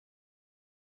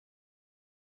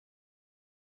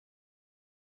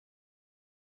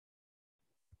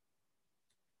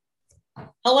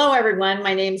Hello, everyone.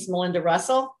 My name is Melinda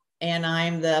Russell, and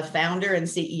I'm the founder and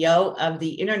CEO of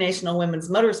the International Women's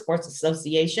Motorsports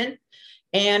Association.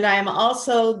 And I'm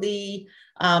also the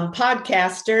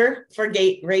podcaster for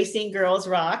Gate Racing Girls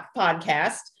Rock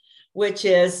podcast, which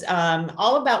is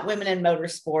all about women in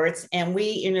motorsports. And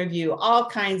we interview all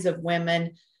kinds of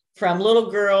women, from little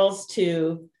girls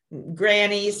to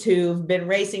grannies who've been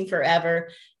racing forever.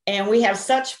 And we have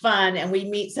such fun and we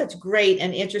meet such great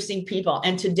and interesting people.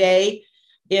 And today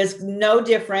is no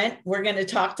different. We're going to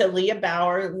talk to Leah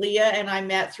Bauer. Leah and I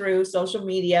met through social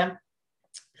media,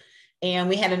 and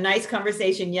we had a nice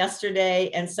conversation yesterday.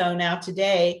 And so now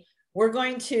today, we're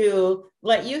going to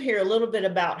let you hear a little bit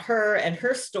about her and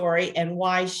her story and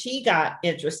why she got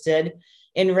interested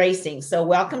in racing. So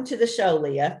welcome to the show,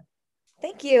 Leah.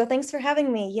 Thank you. Thanks for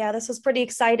having me. Yeah, this was pretty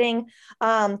exciting.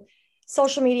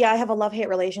 Social media, I have a love-hate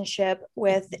relationship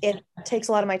with. It takes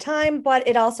a lot of my time, but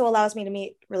it also allows me to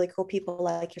meet really cool people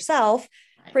like yourself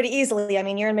pretty easily. I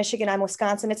mean, you're in Michigan, I'm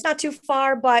Wisconsin. It's not too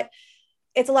far, but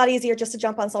it's a lot easier just to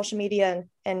jump on social media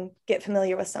and get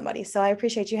familiar with somebody. So I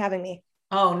appreciate you having me.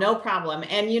 Oh, no problem.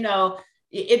 And,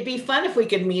 it'd be fun if we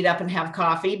could meet up and have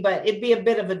coffee, but it'd be a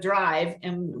bit of a drive.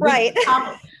 And right.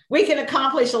 We can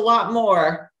accomplish a lot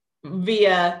more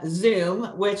via Zoom,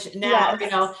 which now,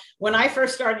 yes. When I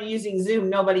first started using Zoom,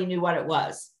 nobody knew what it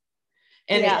was.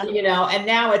 And, yeah. And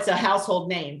now it's a household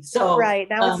name. So right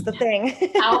now it's the thing.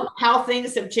 how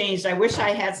things have changed. I wish I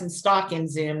had some stock in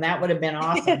Zoom. That would have been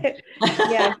awesome.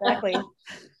 yeah, exactly.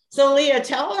 So Leah,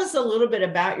 tell us a little bit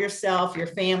about yourself, your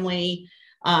family,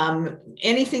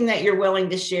 anything that you're willing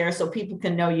to share so people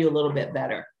can know you a little bit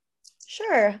better.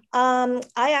 Sure. I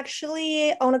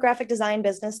actually own a graphic design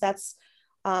business. That's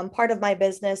part of my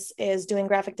business is doing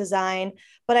graphic design,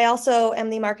 but I also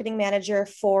am the marketing manager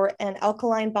for an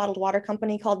alkaline bottled water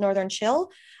company called Northern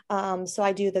Chill. So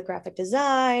I do the graphic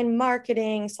design,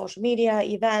 marketing, social media,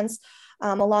 events,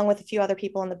 along with a few other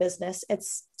people in the business.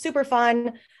 It's super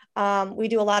fun. We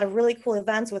do a lot of really cool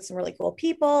events with some really cool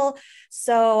people.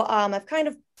 So I've kind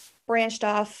of branched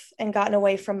off and gotten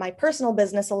away from my personal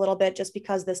business a little bit just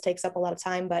because this takes up a lot of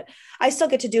time, but I still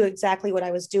get to do exactly what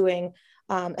I was doing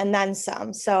and then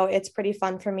some. So it's pretty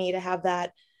fun for me to have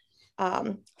that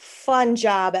fun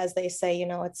job, as they say.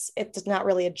 It's not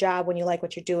really a job when you like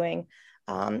what you're doing.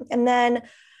 And then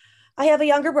I have a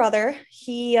younger brother.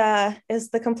 He is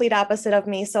the complete opposite of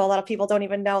me. So a lot of people don't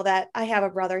even know that I have a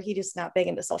brother. He just not big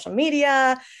into social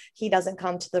media. He doesn't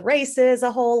come to the races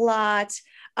a whole lot.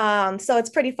 So it's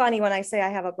pretty funny when I say I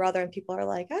have a brother and people are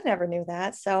like, I never knew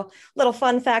that. So little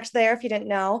fun fact there, if you didn't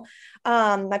know.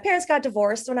 My parents got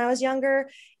divorced when I was younger,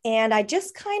 and I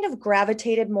just kind of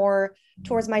gravitated more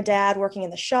towards my dad working in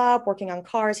the shop, working on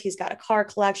cars. He's got a car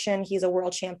collection. He's a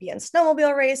world champion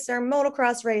snowmobile racer,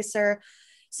 motocross racer.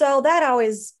 So that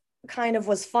always kind of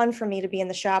was fun for me to be in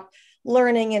the shop,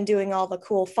 learning and doing all the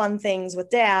cool, fun things with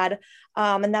dad.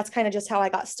 And that's kind of just how I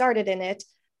got started in it.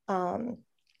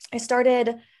 I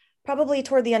started probably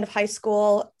toward the end of high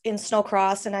school in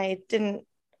snowcross, and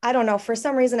I don't know, for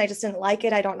some reason, I just didn't like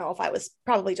it. I don't know if I was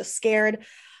probably just scared.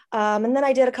 And then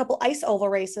I did a couple ice oval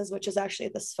races, which is actually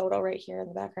this photo right here in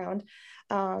the background.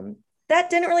 That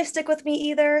didn't really stick with me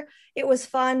either. It was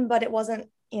fun, but it wasn't,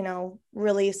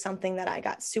 really something that I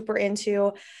got super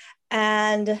into.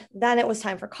 And then it was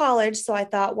time for college. So I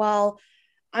thought, well,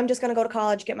 I'm just going to go to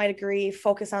college, get my degree,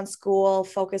 focus on school,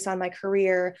 focus on my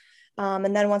career.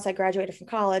 And then once I graduated from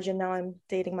college, and now I'm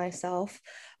dating myself,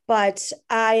 but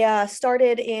I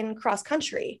started in cross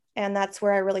country, and that's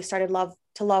where I really started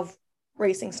to love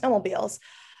racing snowmobiles.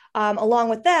 Along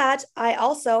with that, I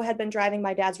also had been driving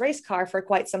my dad's race car for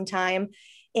quite some time.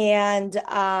 And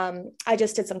I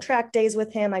just did some track days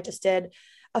with him. I just did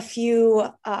a few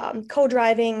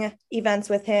co-driving events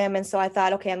with him. And so I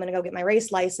thought, okay, I'm going to go get my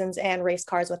race license and race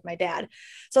cars with my dad.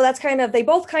 So they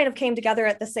both kind of came together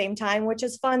at the same time, which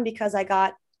is fun because I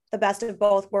got the best of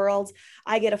both worlds.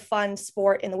 I get a fun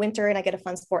sport in the winter and I get a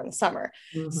fun sport in the summer.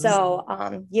 Mm-hmm.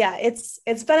 So yeah, it's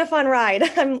been a fun ride.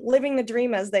 I'm living the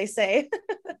dream, as they say.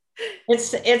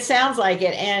 It sounds like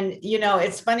it. And,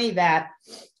 it's funny that,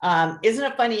 isn't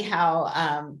it funny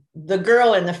how the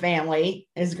girl in the family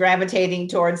is gravitating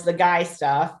towards the guy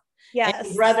stuff? Yes,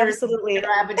 and brothers absolutely.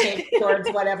 gravitate towards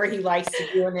whatever he likes to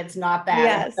do, and it's not that.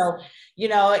 Yes. So,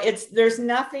 there's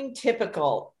nothing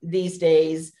typical these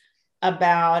days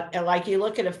about, like, you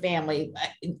look at a family,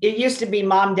 it used to be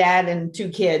mom, dad, and two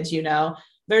kids,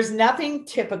 there's nothing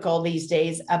typical these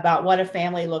days about what a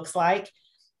family looks like.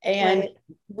 And,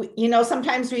 right.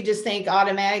 Sometimes we just think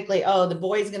automatically, oh, the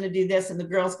boy's going to do this and the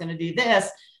girl's going to do this.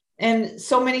 And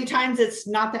so many times it's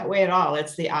not that way at all.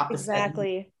 It's the opposite.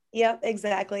 Exactly. Yep,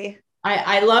 exactly.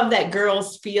 I love that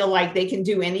girls feel like they can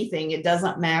do anything. It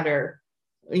doesn't matter,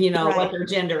 what Right. their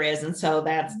gender is. And so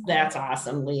that's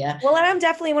awesome, Leah. Well, and I'm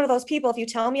definitely one of those people. If you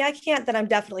tell me I can't, then I'm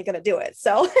definitely going to do it.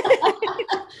 So,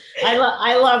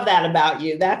 I love that about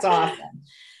you. That's awesome.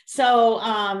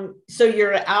 So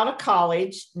you're out of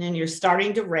college and you're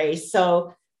starting to race.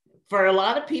 So for a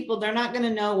lot of people, they're not going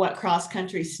to know what cross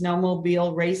country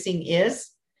snowmobile racing is.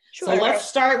 So sure. let's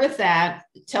start with that.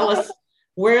 Tell Okay. us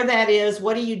where that is.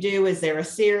 What do you do? Is there a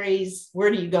series?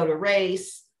 Where do you go to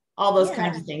race? All those Yeah.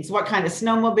 kinds of things. What kind of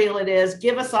snowmobile it is?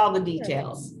 Give us all the Sure.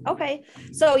 details. Okay.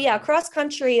 So, yeah, cross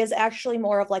country is actually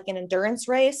more of like an endurance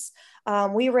race.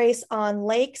 We race on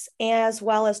lakes as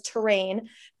well as terrain,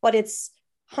 but it's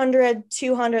 100,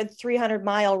 200,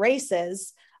 300-mile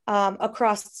races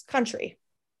across country,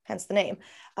 hence the name.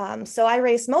 So I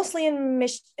race mostly in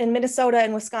Minnesota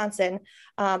and Wisconsin.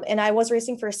 And I was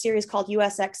racing for a series called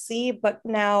USXC, but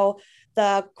now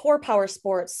the Core Power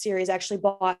Sports series actually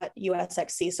bought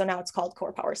USXC. So now it's called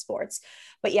Core Power Sports.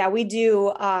 But yeah, we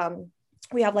do.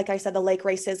 We have, like I said, the lake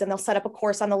races, and they'll set up a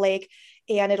course on the lake,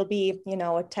 and it'll be,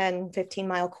 a 10,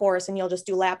 15-mile course, and you'll just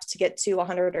do laps to get to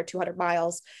 100 or 200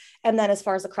 miles. And then as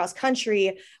far as the cross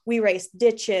country, we race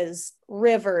ditches,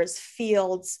 rivers,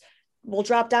 fields. We'll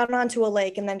drop down onto a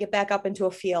lake and then get back up into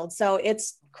a field. So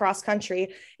it's cross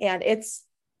country, and it's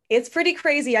pretty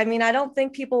crazy. I mean, I don't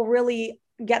think people really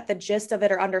get the gist of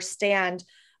it or understand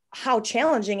how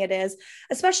challenging it is,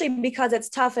 especially because it's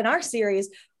tough in our series.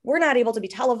 We're not able to be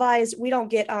televised. We don't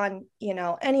get on,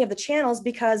 any of the channels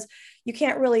because you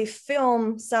can't really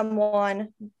film someone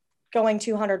going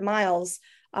 200 miles.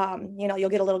 You'll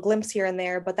get a little glimpse here and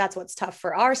there, but that's what's tough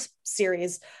for our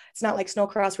series. It's not like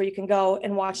snowcross where you can go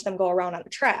and watch them go around on a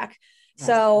track. Right.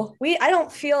 So I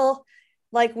don't feel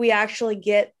like we actually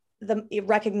get the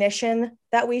recognition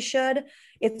that we should.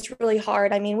 It's really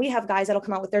hard. I mean, we have guys that'll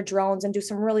come out with their drones and do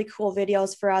some really cool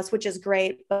videos for us, which is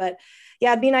great. But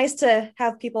yeah, it'd be nice to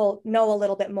have people know a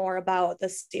little bit more about the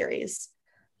series.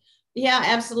 Yeah,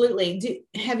 absolutely.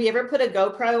 Have you ever put a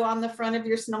GoPro on the front of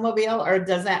your snowmobile, or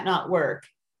does that not work?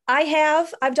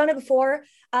 I've done it before.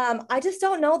 I just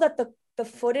don't know that the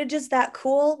footage is that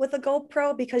cool with a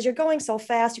GoPro because you're going so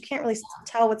fast. You can't really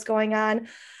tell what's going on.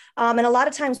 And a lot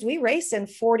of times we race in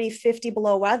 40, 50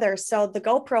 below weather. So the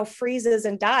GoPro freezes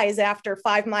and dies after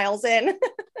 5 miles in.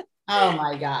 Oh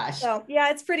my gosh. So yeah,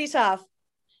 it's pretty tough.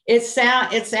 It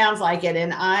sounds like it.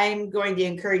 And I'm going to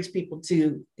encourage people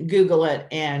to Google it.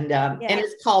 And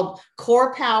it's called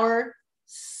Core Power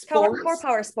Sports. Core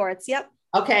Power Sports. Yep.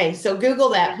 Okay. So Google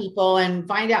that, people, and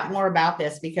find out more about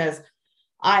this, because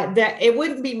it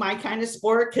wouldn't be my kind of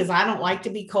sport because I don't like to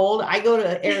be cold. I go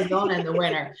to Arizona in the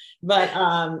winter, but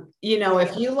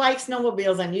if you like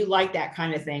snowmobiles and you like that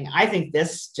kind of thing, I think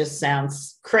this just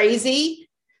sounds crazy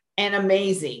and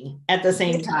amazing at the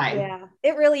same time. Yeah,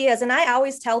 it really is. And I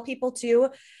always tell people too,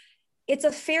 it's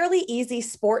a fairly easy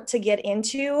sport to get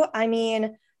into. I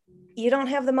mean, you don't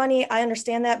have the money, I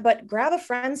understand that, but grab a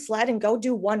friend's sled and go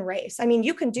do one race. I mean,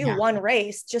 you can do one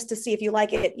race just to see if you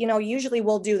like it. Usually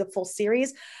we'll do the full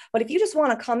series, but if you just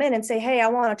want to come in and say, hey, I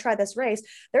want to try this race,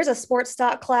 there's a sports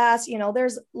stock class,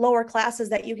 there's lower classes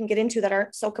that you can get into that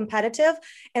aren't so competitive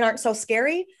and aren't so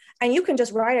scary. And you can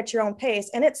just ride at your own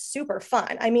pace. And it's super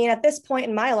fun. I mean, at this point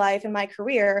in my life, in my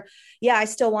career, yeah, I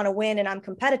still want to win and I'm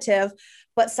competitive.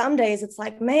 But some days it's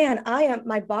like, man,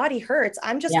 my body hurts.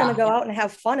 I'm just going to go out and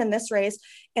have fun in this race.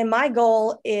 And my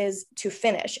goal is to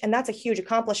finish. And that's a huge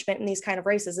accomplishment in these kind of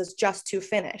races, is just to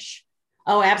finish.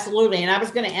 Oh, absolutely. And I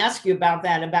was going to ask you about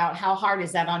that, about how hard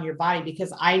is that on your body?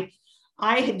 Because I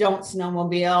don't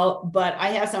snowmobile, but I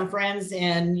have some friends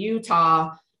in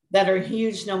Utah that are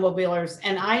huge snowmobilers.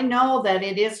 And I know that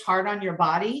it is hard on your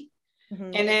body.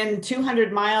 Mm-hmm. And then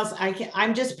 200 miles,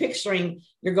 I'm just picturing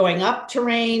you're going up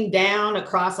terrain, down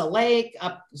across a lake,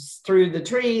 up through the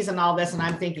trees and all this. And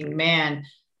I'm thinking, man,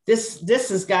 this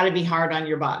has got to be hard on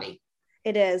your body.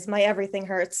 It is. My everything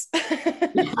hurts. Especially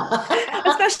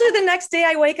the next day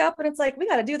I wake up and it's like, we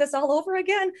got to do this all over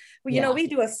again. Well, we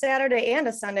do a Saturday and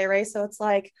a Sunday race. So it's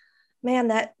like, man,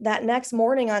 that next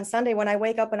morning on Sunday when I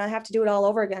wake up and I have to do it all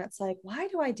over again, it's like, why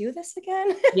do I do this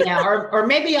again? or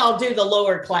maybe I'll do the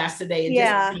lower class today and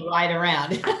just ride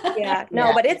around.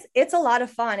 But it's a lot of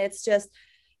fun. It's just,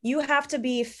 you have to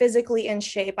be physically in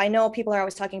shape. I know people are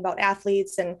always talking about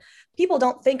athletes, and people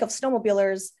don't think of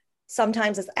snowmobilers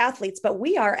sometimes as athletes, but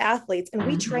we are athletes and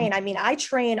we train. I mean, I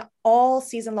train all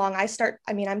season long.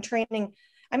 I'm training,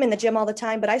 I'm in the gym all the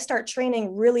time, but I start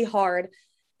training really hard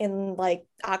in like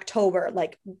October,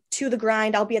 like to the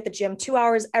grind. I'll be at the gym 2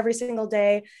 hours every single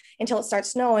day until it starts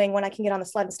snowing, when I can get on the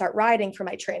sled and start riding for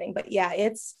my training. But yeah,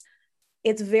 it's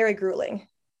very grueling.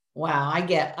 Wow, I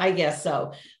guess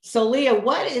so. So Leah,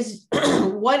 what is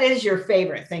what is your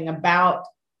favorite thing about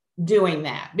doing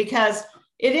that? Because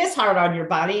it is hard on your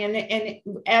body, and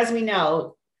as we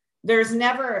know, there's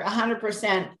never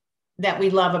 100% that we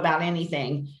love about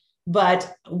anything.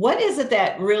 But what is it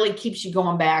that really keeps you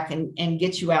going back and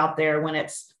gets you out there when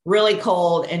it's really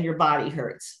cold and your body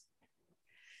hurts?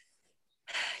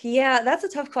 Yeah, that's a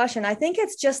tough question. I think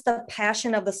it's just the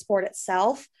passion of the sport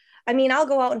itself. I mean, I'll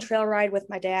go out and trail ride with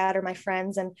my dad or my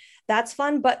friends, and that's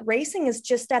fun, but racing is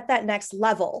just at that next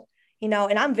level, and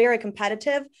I'm very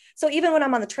competitive. So even when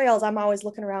I'm on the trails, I'm always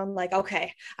looking around like,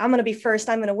 okay, I'm going to be first,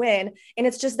 I'm going to win. And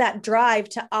it's just that drive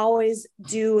to always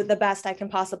do the best I can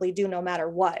possibly do, no matter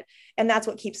what. And that's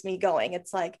what keeps me going.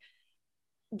 It's like,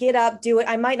 get up, do it.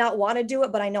 I might not want to do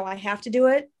it, but I know I have to do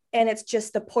it. And it's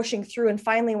just the pushing through. And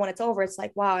finally, when it's over, it's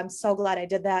like, wow, I'm so glad I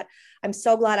did that. I'm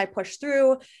so glad I pushed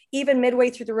through. Even midway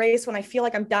through the race, when I feel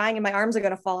like I'm dying and my arms are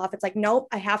going to fall off, it's like, nope,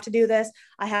 I have to do this.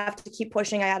 I have to keep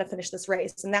pushing. I got to finish this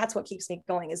race. And that's what keeps me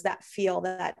going, is that feel,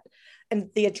 that, and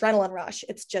the adrenaline rush.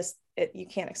 It's just, you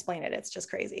can't explain it. It's just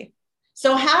crazy.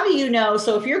 So how do you know?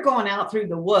 So if you're going out through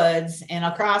the woods and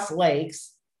across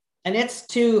lakes and it's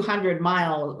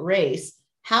 200-mile race,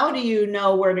 how do you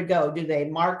know where to go? Do they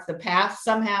mark the path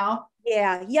somehow?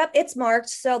 Yeah, yep, it's marked.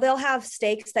 So they'll have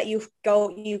stakes that you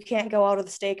can't go out of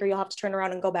the stake, or you'll have to turn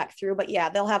around and go back through. But yeah,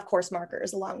 they'll have course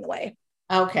markers along the way.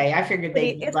 Okay, I figured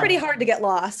It's pretty hard to get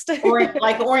lost. or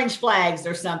like orange flags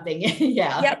or something.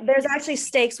 Yeah. Yep, there's actually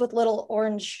stakes with little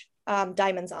orange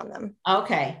diamonds on them.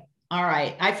 Okay. All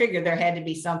right. I figured there had to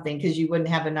be something because you wouldn't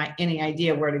have any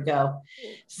idea where to go.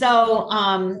 So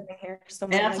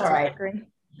that's all right.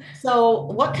 So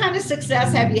what kind of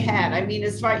success have you had? I mean,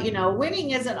 as far,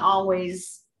 winning isn't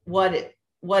always what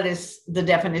is the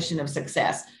definition of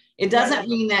success. It doesn't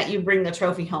mean that you bring the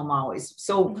trophy home always.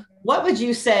 So what would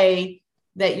you say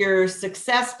that you're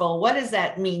successful? What does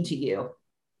that mean to you?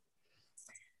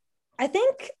 I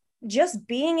think just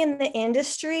being in the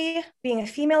industry, being a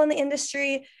female in the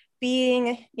industry,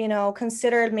 being,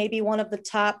 considered maybe one of the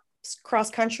top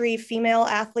cross-country female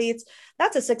athletes,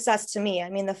 that's a success to me.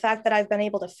 I mean, the fact that I've been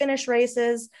able to finish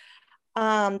races,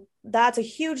 that's a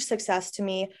huge success to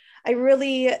me. I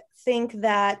really think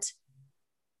that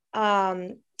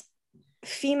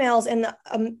females in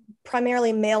the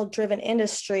primarily male-driven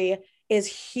industry is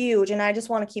huge, and I just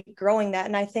want to keep growing that.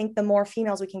 And I think the more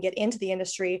females we can get into the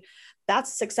industry,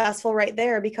 that's successful right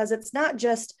there, because it's not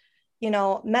just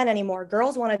men anymore.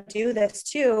 Girls want to do this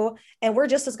too, and we're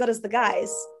just as good as the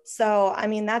guys. So I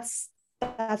mean, that's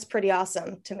pretty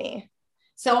awesome to me.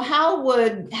 So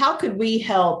how could we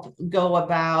help go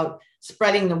about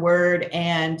spreading the word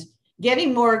and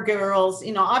getting more girls?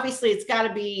 Obviously it's got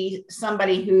to be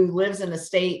somebody who lives in a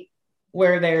state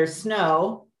where there's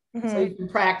snow, so you can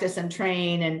practice and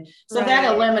train, and so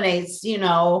that eliminates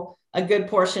a good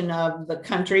portion of the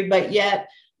country. But yet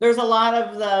there's a lot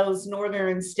of those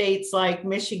northern states like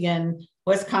Michigan,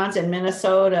 Wisconsin,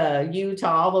 Minnesota,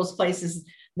 Utah, all those places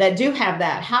that do have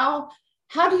that. How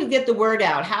do you get the word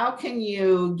out? How can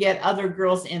you get other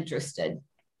girls interested?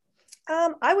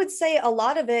 I would say a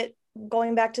lot of it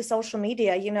going back to social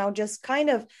media, just kind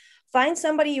of find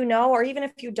somebody, or even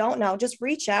if you don't know, just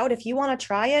reach out. If you want to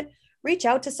try it, reach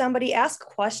out to somebody, ask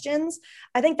questions.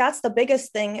 I think that's the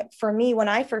biggest thing for me when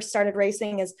I first started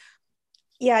racing is,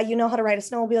 yeah, you know how to ride a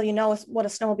snowmobile, you know what a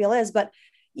snowmobile is, but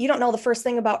you don't know the first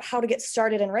thing about how to get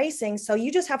started in racing. So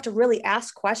you just have to really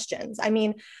ask questions. I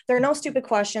mean, there are no stupid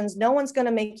questions. No one's going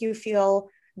to make you feel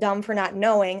dumb for not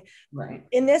knowing. Right.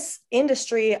 In this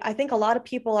industry, I think a lot of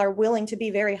people are willing to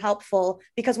be very helpful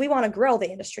because we want to grow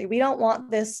the industry. We don't want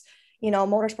this,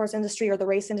 motorsports industry or the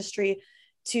race industry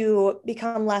to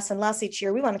become less and less each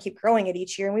year. We want to keep growing it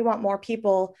each year, and we want more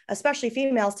people, especially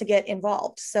females, to get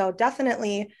involved. So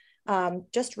definitely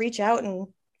just reach out and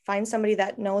find somebody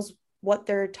that knows what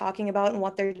they're talking about and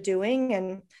what they're doing,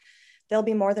 and they'll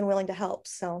be more than willing to help.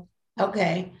 So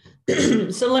okay.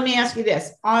 So let me ask you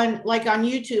this, on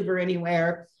YouTube or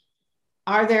anywhere,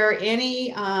 are there any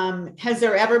has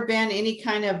there ever been any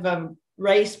kind of a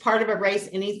race, part of a race,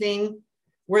 anything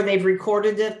where they've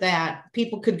recorded it that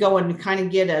people could go and kind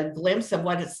of get a glimpse of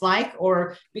what it's like?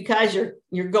 Or because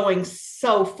you're going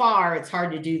so far, it's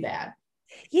hard to do that?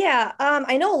 Yeah,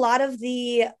 I know a lot of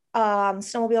the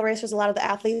snowmobile racers, a lot of the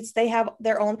athletes, they have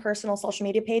their own personal social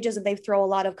media pages, and they throw a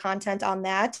lot of content on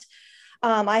that.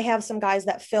 I have some guys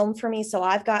that film for me, so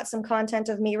I've got some content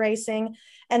of me racing.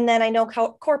 And then I know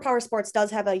Core Power Sports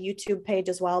does have a YouTube page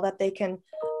as well that they can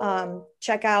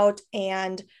check out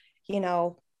and,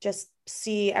 just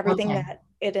see everything that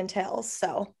it entails.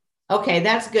 So okay,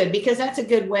 that's good, because that's a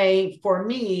good way for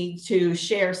me to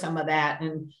share some of that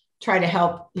and try to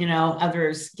help,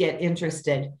 others get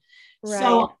interested. Right.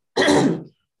 So,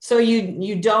 so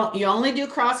you only do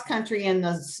cross country in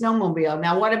the snowmobile.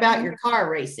 Now, what about your car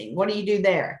racing? What do you do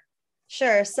there?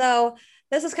 Sure. So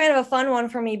this is kind of a fun one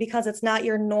for me because it's not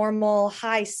your normal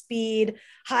high speed,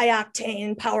 high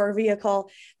octane power vehicle.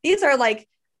 These are like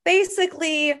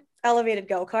basically elevated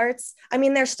go-karts. I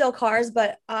mean, they're still cars,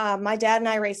 but my dad and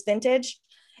I race vintage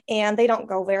and they don't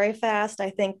go very fast. I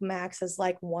think max is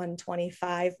like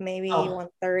 125, maybe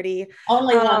 130.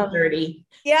 Only 130.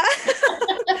 Yeah.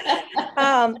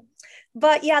 um,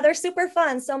 but yeah, they're super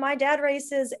fun. So my dad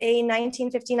races a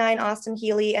 1959 Austin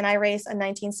Healey and I race a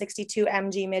 1962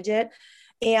 MG Midget.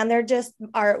 And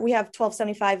we have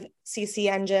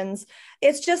 1275cc engines.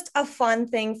 It's just a fun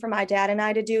thing for my dad and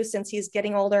I to do since he's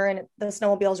getting older and the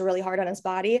snowmobile is really hard on his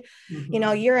body.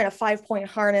 Mm-hmm. You're in a 5-point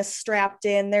harness strapped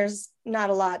in. There's not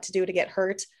a lot to do to get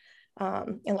hurt.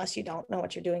 Unless you don't know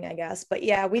what you're doing, I guess. But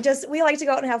yeah, we like to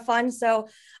go out and have fun. So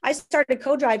I started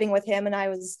co-driving with him and I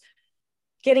was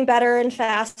getting better and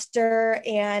faster.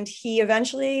 And he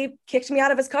eventually kicked me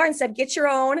out of his car and said, get your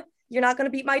own. You're not going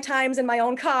to beat my times in my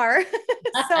own car.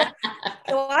 so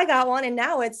I got one and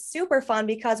now it's super fun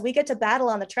because we get to battle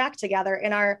on the track together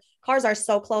and our cars are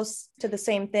so close to the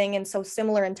same thing and so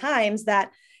similar in times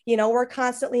that, we're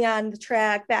constantly on the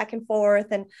track back and forth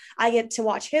and I get to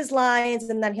watch his lines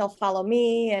and then he'll follow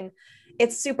me and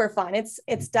it's super fun. It's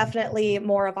definitely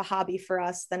more of a hobby for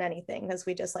us than anything because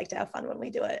we just like to have fun when we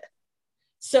do it.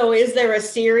 So is there a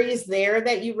series there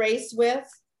that you race with?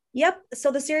 Yep.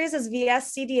 So the series is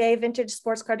VSCDA, Vintage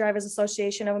Sports Car Drivers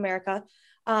Association of America.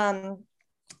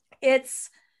 It's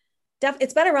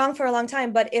been around for a long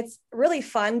time, but it's really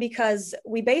fun because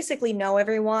we basically know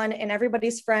everyone and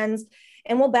everybody's friends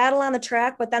and we'll battle on the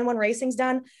track. But then when racing's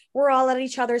done, we're all at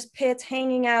each other's pits,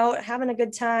 hanging out, having a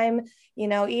good time,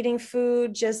 eating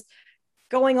food, just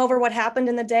going over what happened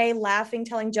in the day, laughing,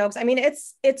 telling jokes. I mean,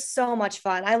 it's so much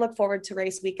fun. I look forward to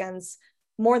race weekends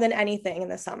more than anything in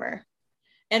the summer.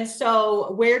 And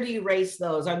so where do you race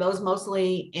those? Are those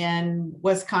mostly in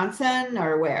Wisconsin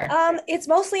or where? It's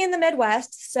mostly in the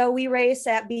Midwest. So we race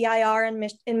at BIR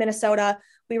in Minnesota.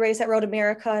 We race at Road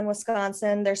America in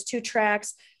Wisconsin. There's 2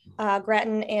 tracks,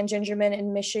 Grattan and Gingerman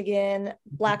in Michigan,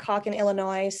 Black Hawk in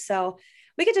Illinois. So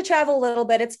we get to travel a little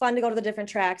bit. It's fun to go to the different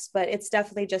tracks, but it's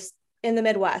definitely just in the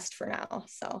Midwest for now.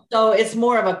 So it's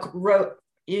more of a road.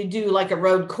 You do like a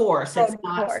road course. It's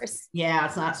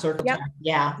not circuit. Yep.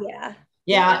 Yeah.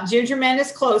 Yeah, Gingerman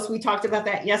is close. We talked about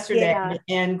that yesterday. Yeah.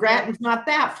 And Grattan's not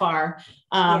that far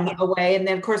away. And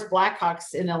then, of course,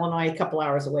 Blackhawk's in Illinois a couple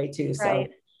hours away, too. So,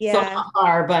 right. So not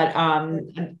far, but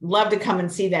I'd love to come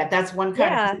and see that. That's one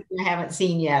kind of thing I haven't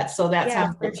seen yet. So that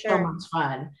sounds like so much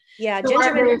fun. Yeah, so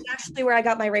Gingerman is actually where I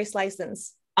got my race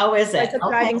license. Oh, is it? I took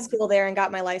driving school there and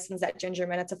got my license at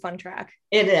Gingerman. It's a fun track.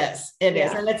 It is. It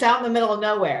is. And it's out in the middle of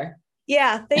nowhere.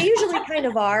 Yeah, they usually kind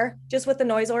of are, just with the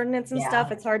noise ordinance and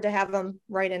stuff. It's hard to have them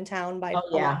right in town by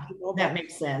people. That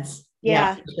makes sense.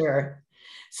 Yeah, for sure.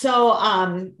 So,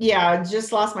 I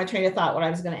just lost my train of thought, what I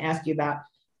was going to ask you about.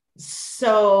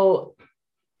 So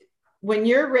when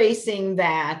you're racing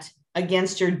that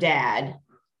against your dad,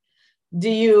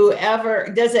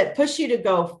 does it push you to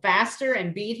go faster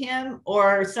and beat him?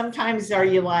 Or sometimes are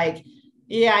you like,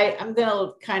 I'm going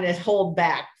to kind of hold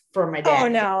back for my dad? Oh,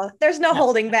 no, there's no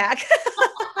holding back.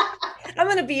 I'm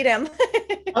going to beat him.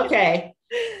 Okay.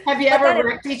 Have you ever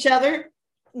wrecked each other?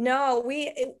 No,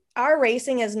 our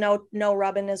racing is no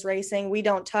rubbing is racing. We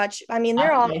don't touch. I mean,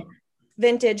 they're all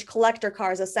vintage collector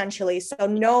cars essentially. So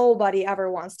nobody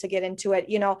ever wants to get into it.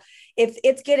 If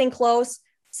it's getting close,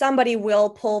 somebody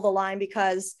will pull the line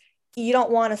because you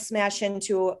don't want to smash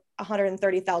into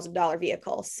 $130,000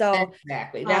 vehicle. So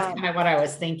exactly. That's kind of what I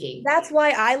was thinking. That's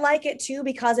why I like it too,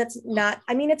 because it's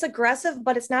aggressive,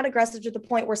 but it's not aggressive to the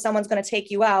point where someone's going to take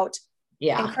you out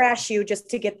and crash you just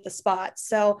to get the spot.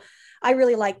 So I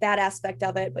really like that aspect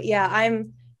of it, but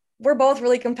we're both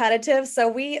really competitive.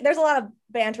 So there's a lot of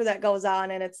banter that goes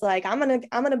on and it's like, I'm going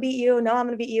to beat you. No, I'm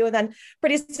going to beat you. And then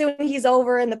pretty soon he's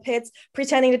over in the pits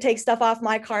pretending to take stuff off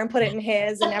my car and put it in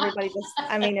his, and everybody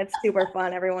it's super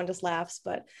fun. Everyone just laughs,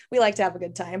 but we like to have a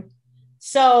good time.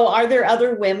 So are there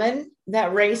other women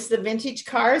that race the vintage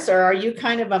cars, or are you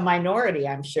kind of a minority?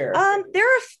 I'm sure. There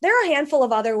are a handful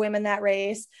of other women that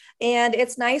race, and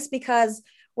it's nice because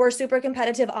we're super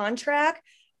competitive on track,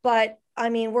 but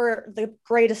we're the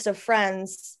greatest of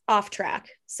friends off track.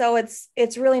 So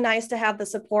it's really nice to have the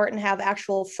support and have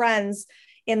actual friends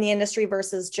in the industry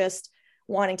versus just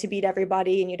wanting to beat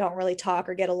everybody and you don't really talk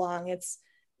or get along.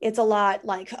 It's a lot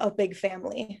like a big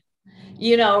family.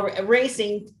 You know,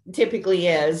 racing typically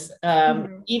is,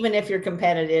 Mhm. even if you're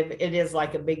competitive, it is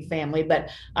like a big family. But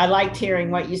I liked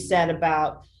hearing what you said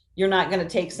about you're not going to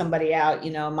take somebody out.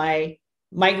 You know, my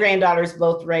granddaughters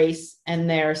both race and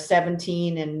they're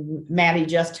 17 and Maddie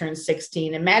just turned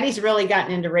 16. And Maddie's really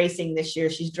gotten into racing this year.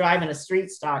 She's driving a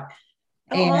street stock.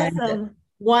 Oh, And awesome.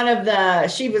 one of the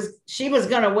she was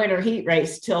going to win her heat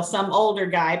race till some older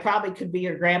guy, probably could be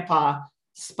her grandpa,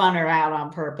 spun her out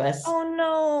on purpose. Oh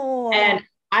no. And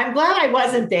I'm glad I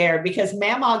wasn't there because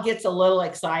Mama gets a little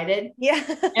excited. Yeah.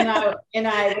 And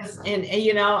I was and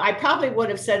you know, I probably would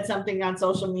have said something on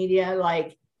social media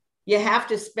like you have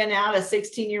to spin out a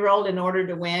 16-year-old in order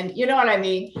to win. You know what I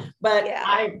mean? But Yeah.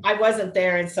 I wasn't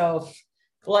there. And so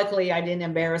luckily I didn't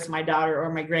embarrass my daughter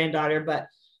or my granddaughter. But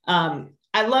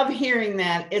I love hearing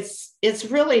that it's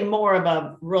really more of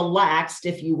a relaxed,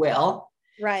 if you will,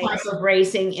 Right. type of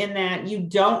racing in that you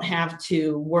don't have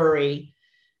to worry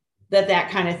that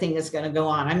kind of thing is going to go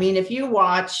on. I mean, if you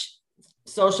watch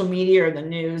social media or the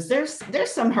news, there's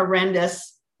some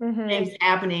horrendous Hmm. things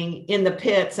happening in the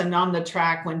pits and on the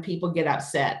track when people get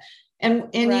upset. And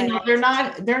you Right. know,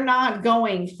 they're not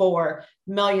going for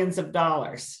millions of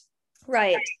dollars.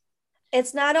 Right.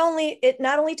 It not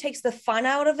only takes the fun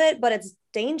out of it, but it's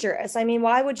dangerous. I mean,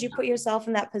 why would you put yourself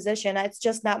in that position? It's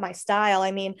just not my style.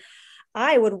 I mean,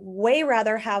 I would way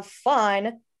rather have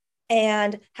fun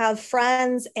and have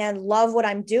friends and love what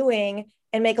I'm doing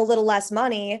and make a little less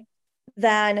money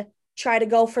than try to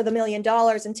go for the $1 million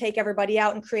and take everybody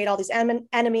out and create all these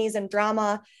enemies and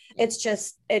drama. It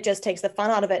just takes the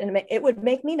fun out of it. And it would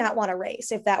make me not want to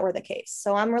race if that were the case.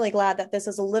 So I'm really glad that this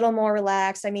is a little more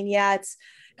relaxed. I mean, yeah, it's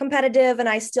competitive and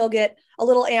I still get a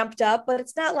little amped up, but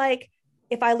it's not like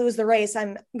if I lose the race,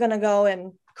 I'm going to go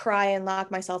and cry and lock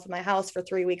myself in my house for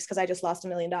 3 weeks because I just lost $1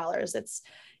 million.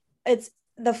 It's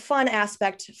the fun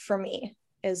aspect for me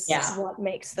is Yeah. what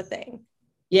makes the thing.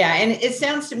 Yeah, and it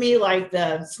sounds to me like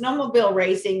the snowmobile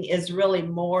racing is really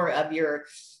more of your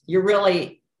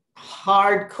really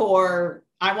hardcore,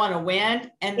 I want to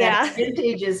win, and then Yeah.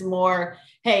 vintage is more,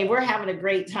 hey, we're having a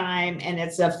great time and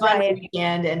it's a fun Right.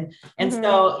 weekend. And Mm-hmm.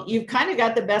 so you've kind of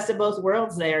got the best of both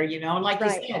worlds there, you know. And like you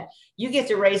Right. said, you get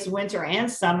to race winter and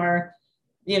summer,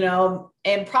 you know,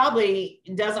 and probably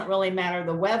doesn't really matter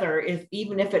the weather. If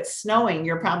even if it's snowing,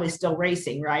 you're probably still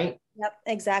racing, right? Yep.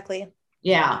 Exactly.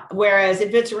 Yeah. Whereas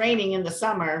if it's raining in the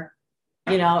summer,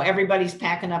 you know, everybody's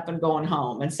packing up and going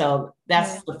home. And so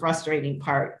that's Mhm. the frustrating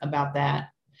part about that.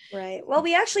 Right. Well,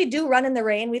 we actually do run in the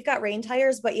rain. We've got rain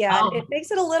tires, but yeah, it Oh,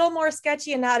 makes it a little more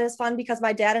sketchy and not as fun because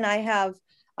my dad and I have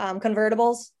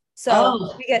convertibles. So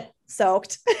oh, we get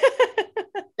soaked.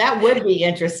 that would be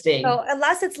interesting. So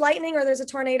unless it's lightning or there's a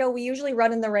tornado, we usually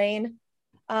run in the rain.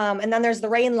 And then there's the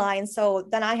rain line. So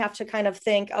then I have to kind of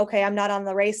think, okay, I'm not on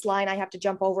the race line. I have to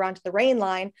jump over onto the rain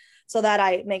line so that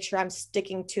I make sure I'm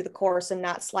sticking to the course and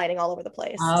not sliding all over the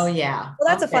place. Oh, yeah. Well,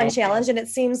 that's a fun Okay. challenge. And it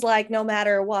seems like no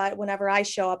matter what, whenever I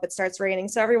show up, it starts raining.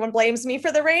 So everyone blames me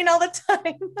for the rain all the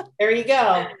time. There you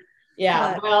go.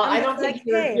 Yeah. But Well, I'm I just don't like, think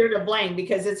you're hey, to blame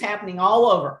because it's happening all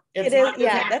over. It's it is. not just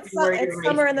Yeah, happening where you're it's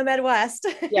summer in racing. the Midwest.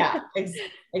 Yeah,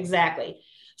 exactly.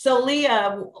 So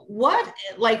Leah, what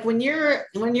like when you're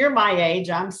my age,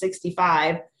 I'm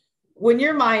 65. When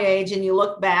you're my age and you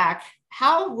look back,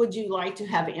 how would you like to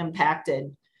have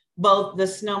impacted both the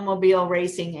snowmobile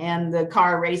racing and the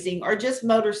car racing or just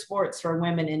motorsports for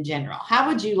women in general? How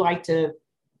would you like to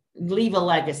leave a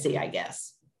legacy, I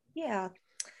guess? Yeah.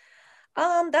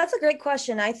 That's a great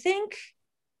question. I think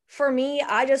for me,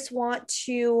 I just want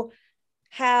to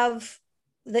have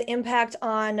the impact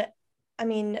on, I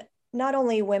mean, not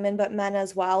only women, but men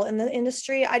as well in the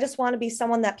industry. I just want to be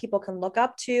someone that people can look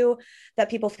up to, that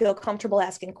people feel comfortable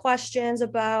asking questions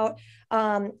about.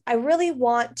 I really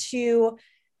want to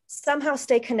somehow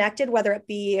stay connected, whether it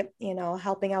be, you know,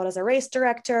 helping out as a race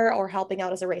director or helping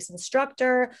out as a race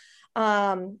instructor.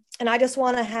 And I just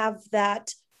want to have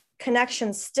that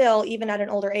connection still, even at an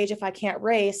older age. If I can't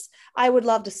race, I would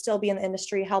love to still be in the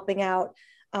industry helping out,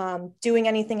 doing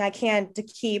anything I can to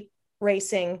keep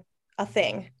racing a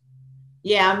thing.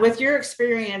 Yeah, and with your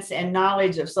experience and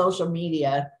knowledge of social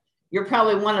media, you're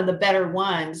probably one of the better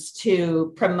ones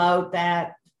to promote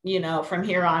that, you know, from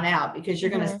here on out because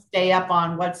you're going to Mm-hmm. stay up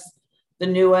on what's the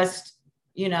newest,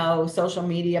 you know, social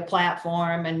media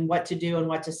platform and what to do and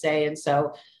what to say. And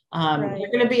so Right.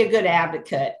 you're going to be a good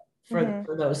advocate Mm-hmm.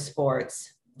 for those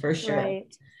sports for sure.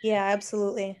 Right. Yeah,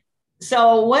 absolutely.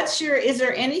 So is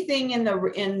there anything in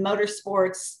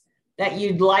motorsports that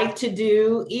you'd like to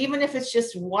do, even if it's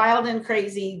just wild and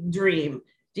crazy dream?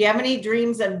 Do you have any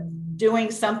dreams of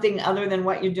doing something other than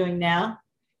what you're doing now?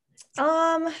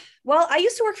 Um, Well, I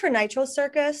used to work for Nitro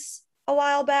Circus a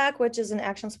while back, which is an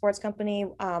action sports company.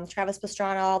 Travis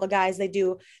Pastrana, all the guys, they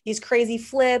do these crazy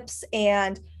flips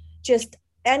and just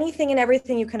anything and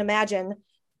everything you can imagine.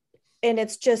 And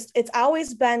it's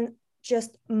always been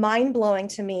just mind blowing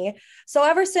to me. So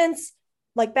ever since,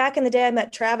 like back in the day, I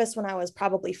met Travis when I was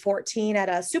probably 14 at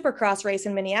a supercross race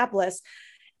in Minneapolis.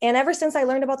 And ever since I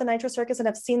learned about the Nitro Circus and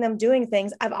have seen them doing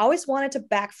things, I've always wanted to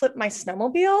backflip my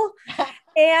snowmobile.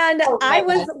 And Oh, I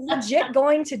was legit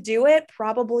going to do it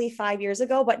probably 5 years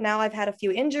ago, but now I've had a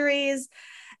few injuries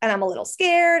and I'm a little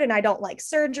scared and I don't like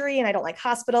surgery and I don't like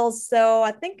hospitals. So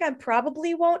I think I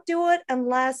probably won't do it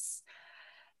unless,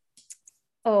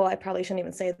 oh, I probably shouldn't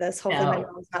even say this. Hopefully my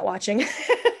mom's not watching.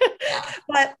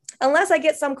 But unless I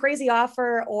get some crazy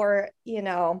offer or,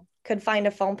 could find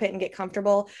a foam pit and get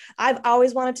comfortable, I've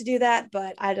always wanted to do that,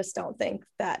 but I just don't think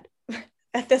that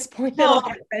at this point it'll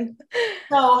happen.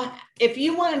 So if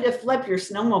you wanted to flip your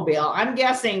snowmobile, I'm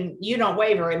guessing you don't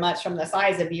weigh very much from the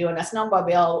size of you, and a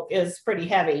snowmobile is pretty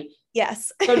heavy.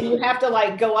 Yes. So do you have to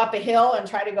like go up a hill and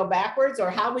try to go backwards, or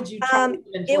how would you try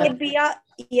it would be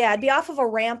it'd be off of a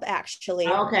ramp actually.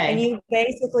 Okay. And you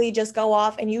basically just go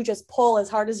off and you just pull as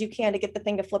hard as you can to get the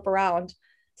thing to flip around.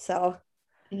 So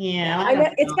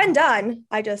it's been done.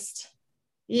 I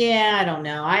don't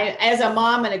know. As a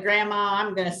mom and a grandma,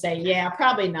 I'm going to say,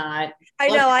 probably not. I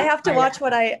know I have to watch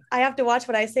what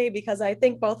I say, because I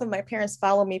think both of my parents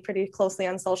follow me pretty closely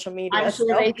on social media. I'm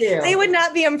sure they do. They would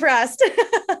not be impressed.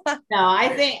 No, I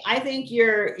think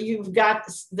you've got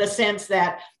the sense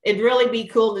that it'd really be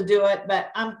cool to do it, but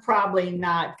I'm probably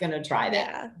not going to try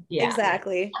that. Yeah,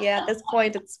 exactly. Yeah. At this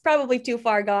point, it's probably too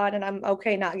far gone and I'm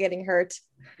okay not getting hurt.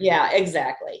 Yeah,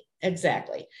 exactly.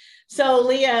 So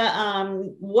Leah,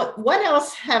 what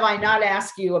else have I not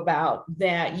asked you about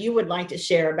that you would like to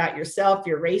share about yourself,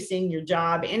 your racing, your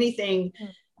job, anything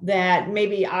that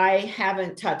maybe I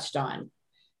haven't touched on?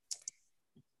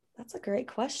 That's a great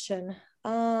question.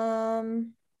 I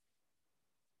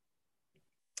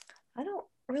don't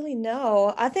really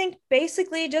know. I think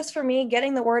basically just for me,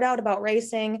 getting the word out about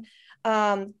racing,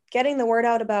 getting the word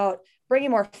out about bringing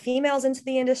more females into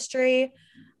the industry.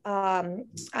 I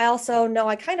also know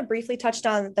I kind of briefly touched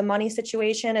on the money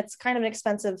situation. It's kind of an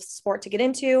expensive sport to get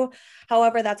into.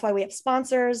 However, that's why we have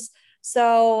sponsors.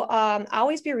 So I'll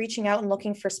always be reaching out and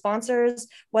looking for sponsors,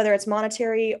 whether it's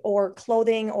monetary or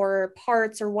clothing or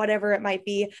parts or whatever it might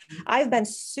be. I've been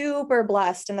super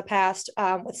blessed in the past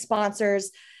with sponsors.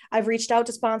 I've reached out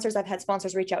to sponsors. I've had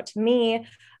sponsors reach out to me.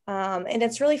 And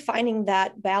it's really finding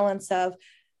that balance of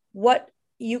what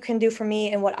you can do for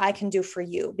me and what I can do for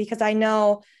you, because I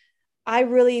know I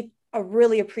really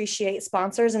appreciate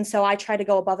sponsors. And so I try to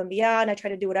go above and beyond. I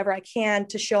try to do whatever I can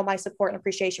to show my support and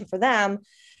appreciation for them.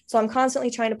 So I'm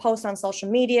constantly trying to post on social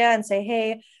media and say,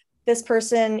 hey, this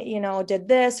person, did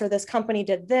this, or this company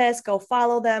did this, go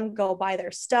follow them, go buy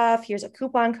their stuff. Here's a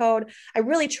coupon code. I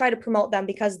really try to promote them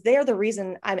because they're the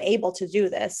reason I'm able to do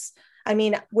this. I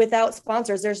mean, without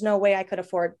sponsors, there's no way I could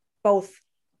afford both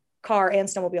car and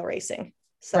snowmobile racing.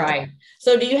 So. Right.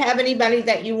 So do you have anybody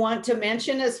that you want to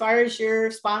mention as far as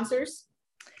your sponsors?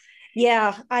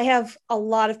 Yeah, I have a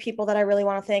lot of people that I really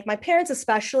want to thank. My parents,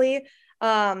 especially,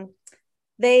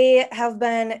 they have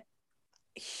been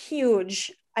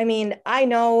huge. I mean, I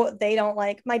know they don't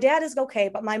like, my dad is okay,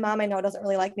 but my mom, I know, doesn't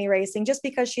really like me racing just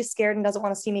because she's scared and doesn't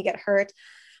want to see me get hurt.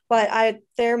 But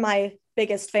they're my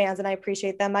biggest fans and I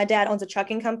appreciate them. My dad owns a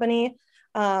trucking company.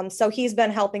 So he's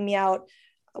been helping me out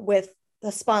with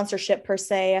the sponsorship per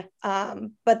se.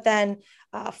 But then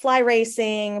Fly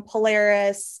Racing,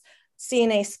 Polaris,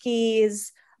 CNA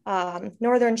Skis,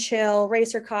 Northern Chill,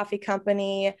 Racer Coffee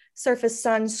Company, Surface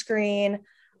Sunscreen.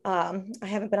 I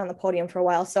haven't been on the podium for a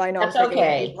while, so I know. That's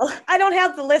okay. I don't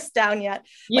have the list down yet.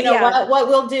 What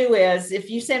we'll do is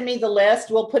if you send me the list,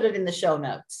 we'll put it in the show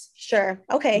notes. Sure.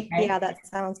 Okay. Yeah, that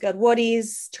sounds good.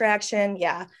 Woody's, Traction.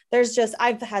 Yeah.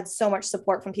 I've had so much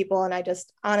support from people and I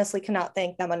just honestly cannot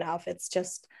thank them enough.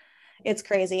 It's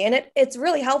crazy. And it's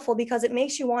really helpful because it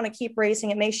makes you want to keep racing.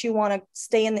 It makes you want to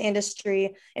stay in the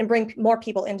industry and bring more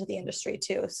people into the industry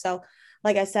too. So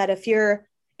like I said, if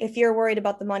you're worried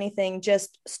about the money thing,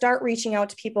 just start reaching out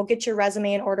to people, get your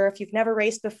resume in order. If you've never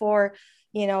raced before,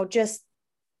 just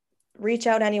reach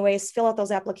out anyways, fill out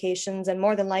those applications, and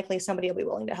more than likely somebody will be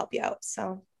willing to help you out.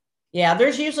 So yeah,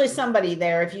 there's usually somebody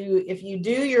there. If you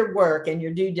do your work and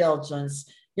your due diligence,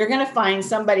 you're going to find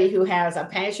somebody who has a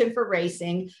passion for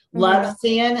racing, loves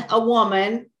seeing a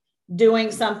woman doing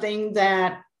something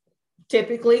that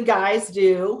typically guys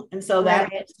do. And so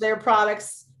that's their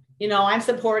products. I'm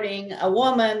supporting a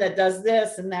woman that does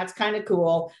this, and that's kind of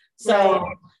cool. So,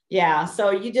 Yeah. So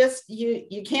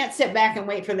you can't sit back and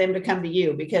wait for them to come to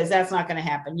you, because that's not going to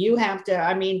happen. You have to,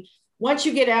 I mean, once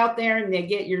you get out there and they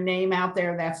get your name out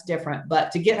there, that's different.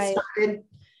 But to get Right. started,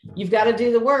 you've got to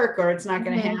do the work or it's not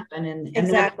going to Mhm. happen. And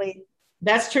Exactly.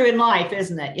 that's true in life,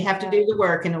 isn't it? You have to Yeah. do the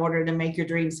work in order to make your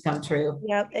dreams come true.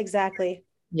 Yep, exactly.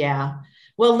 Yeah.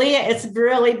 Well, Leah, it's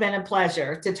really been a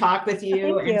pleasure to talk with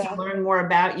you Thank and you. to learn more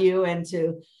about you and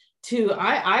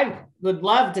I would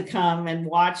love to come and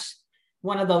watch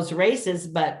one of those races,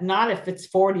 but not if it's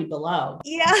 40 below.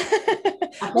 Yeah.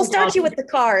 I We'll think start you with the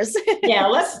cars. yeah,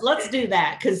 let's do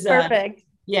that because Perfect.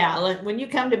 yeah, when you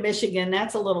come to Michigan,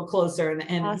 that's a little closer,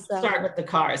 and Awesome. start with the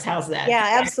cars. How's that?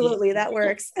 Yeah, absolutely. That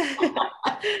works.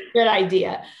 Good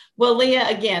idea. Well, Leah,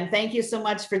 again, thank you so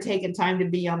much for taking time to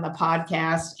be on the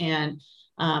podcast, and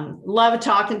love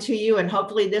talking to you. And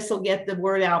hopefully this will get the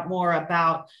word out more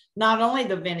about not only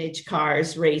the vintage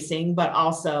cars racing, but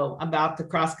also about the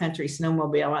cross country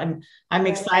snowmobile. I'm Right.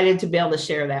 excited to be able to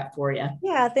share that for you.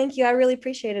 Yeah, thank you. I really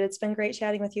appreciate it. It's been great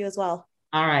chatting with you as well.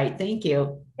 All right. Thank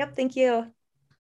you. Yep, thank you.